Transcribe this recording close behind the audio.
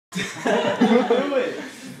Do it.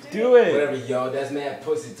 Do it. Whatever, yo. That's mad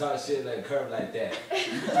pussy talk shit like curve like that.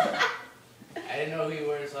 I didn't know who you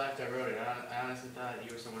were until after I wrote it. I honestly thought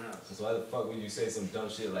you were someone else. So why the fuck would you say some dumb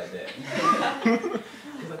shit like that?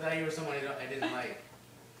 Because I thought you were someone I didn't like.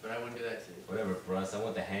 But I wouldn't do that to you. Whatever, Bruss. I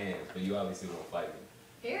want the hands, but you obviously won't fight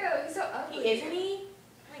me. Ew, he's so ugly. Isn't he?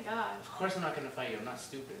 Oh my god. Of course I'm not gonna fight you. I'm not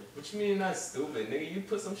stupid. What you mean you're not stupid, nigga? You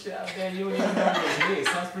put some shit out there and you don't even know what it means.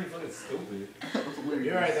 Sounds pretty fucking stupid.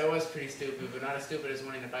 You're right, that was pretty stupid, but not as stupid as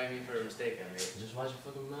wanting to fight me for a mistake I made. Just watch your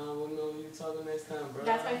fucking mouth. We'll know when you talking next time, bro.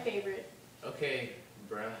 That's my favorite. Okay,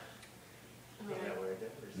 bruh. Oh my That god. word.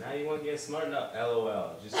 Now you want to get smart enough?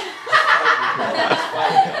 LOL. Just fight me, bro. Just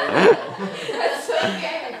fight me. That's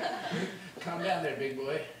okay. Calm down there, big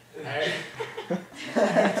boy. I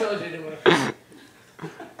already told you I didn't want to.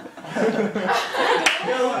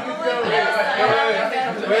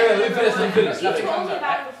 Wait, let me finish. He told me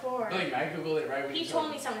about it before. Look, I googled it right when He you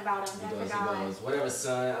told me something about him, He but I goes, forgot. whatever,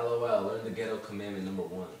 son, LOL. Learn the ghetto commandment number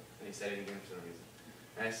 1. And he said it again for some reason.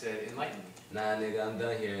 And I said, enlighten me. Nah, nigga, I'm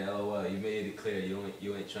done here. LOL. You made it clear you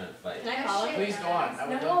ain't trying to fight. Can I call him? Please go on. I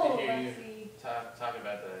would No, love to hear you let's see. talk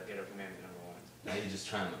about the ghetto commandment number 1. Now you're just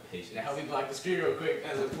trying my patience. Now help me block the screen real quick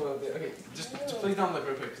as I pull up there. Okay, just please don't look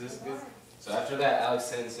real quick because this is good. So after that, Alex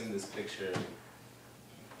sends him this picture.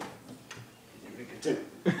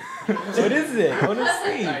 What is it? I want to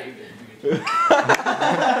see. Alright, you're good. You're good.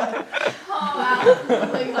 Oh, wow.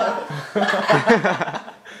 Like,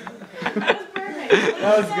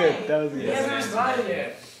 That was good. That was He good. hasn't responded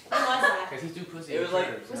yet. When was that? Because he's too pussy. It was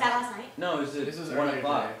like- Was that last night? No, it was This was 1 earlier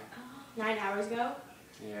o'clock. today. 9 hours ago?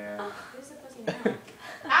 Yeah. Who's the pussy now?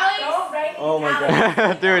 Alex! Don't write Oh my Alex.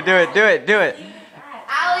 god. Do it, do it, do it, do it. Leave it at that.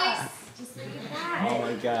 Alex! Just leave it at Oh that.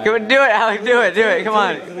 my god. Come on, do it, Alex, do it, do it. Come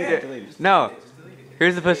on. Delete it, delete it. No.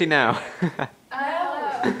 Here's the pussy now. We're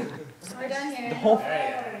done here. The whole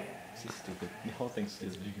Alright. She's stupid. The whole thing's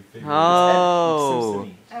stupid. Oh. Oh,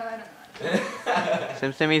 I don't know.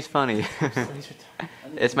 Sim Simmy's funny.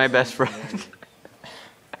 It's my best friend.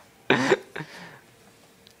 Is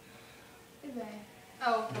it?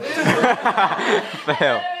 Oh.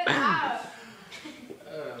 Fail.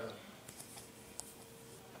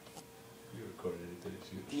 You recorded it, didn't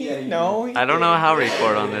you? Yeah, no. I don't know how to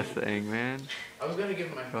record on this thing, man. I was going to give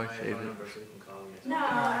him my phone save it. number so he can call me. No,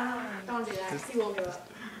 don't do that. He will give up.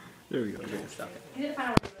 There we go. We're gonna stop it. You need to find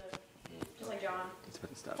out where he lives. Just like John. It's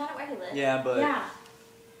gonna stop. Find out where he lives. Yeah, but Yeah.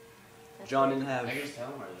 John didn't have I can just tell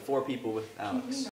him where I live. 4 people with Alex.